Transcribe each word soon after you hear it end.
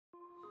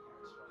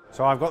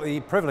So I've got the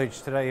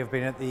privilege today of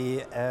being at the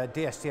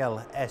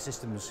Dstl Air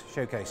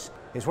Showcase.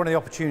 It's one of the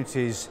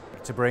opportunities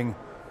to bring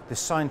the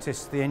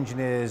scientists, the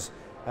engineers,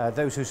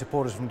 those who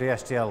support us from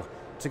Dstl,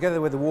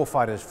 together with the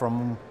warfighters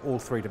from all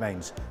three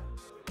domains.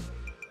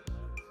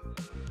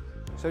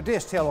 So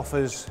Dstl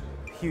offers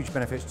huge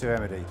benefits to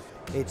MOD.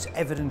 It's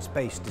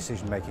evidence-based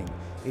decision making.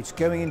 It's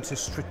going into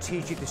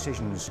strategic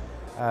decisions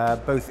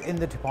both in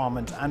the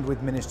department and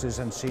with ministers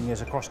and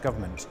seniors across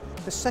government.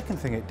 The second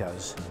thing it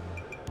does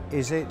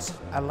is it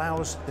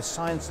allows the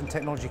science and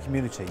technology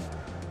community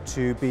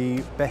to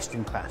be best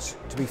in class,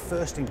 to be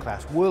first in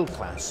class, world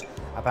class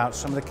about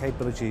some of the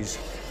capabilities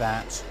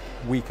that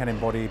we can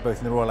embody both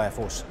in the Royal Air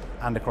Force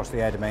and across the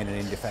air domain and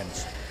in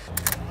defence.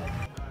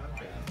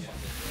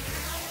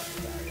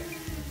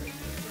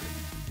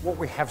 What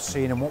we have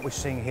seen and what we're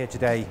seeing here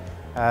today,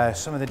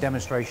 some of the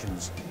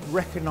demonstrations,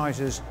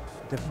 recognises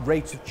the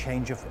rate of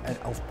change of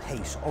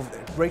pace, of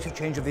the rate of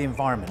change of the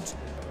environment.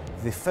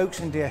 The folks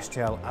in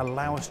Dstl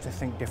allow us to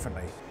think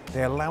differently.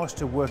 They allow us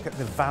to work at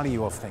the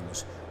value of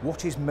things.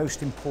 What is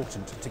most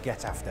important to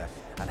get after,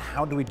 and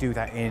how do we do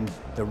that in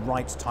the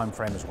right time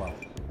frame as well?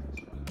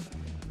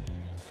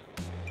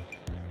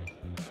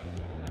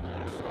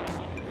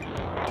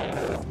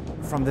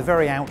 From the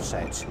very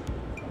outset,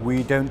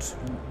 we don't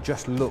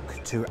just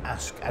look to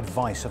ask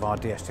advice of our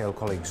Dstl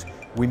colleagues.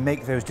 We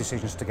make those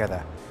decisions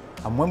together.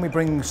 And when we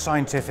bring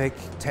scientific,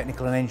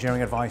 technical and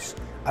engineering advice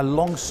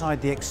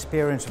alongside the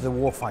experience of the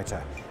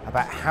warfighter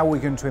about how we're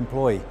going to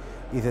employ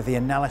either the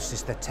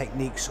analysis, the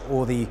techniques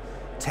or the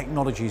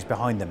technologies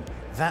behind them,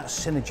 that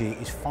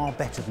synergy is far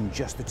better than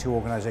just the two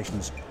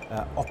organisations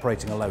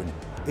operating alone.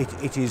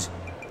 It is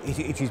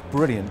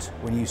brilliant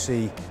when you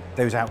see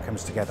those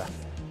outcomes together.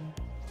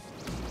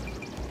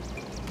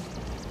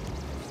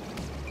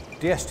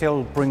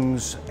 Dstl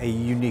brings a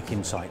unique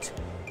insight.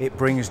 It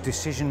brings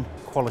decision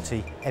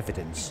quality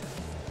evidence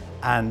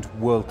and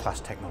world-class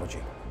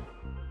technology.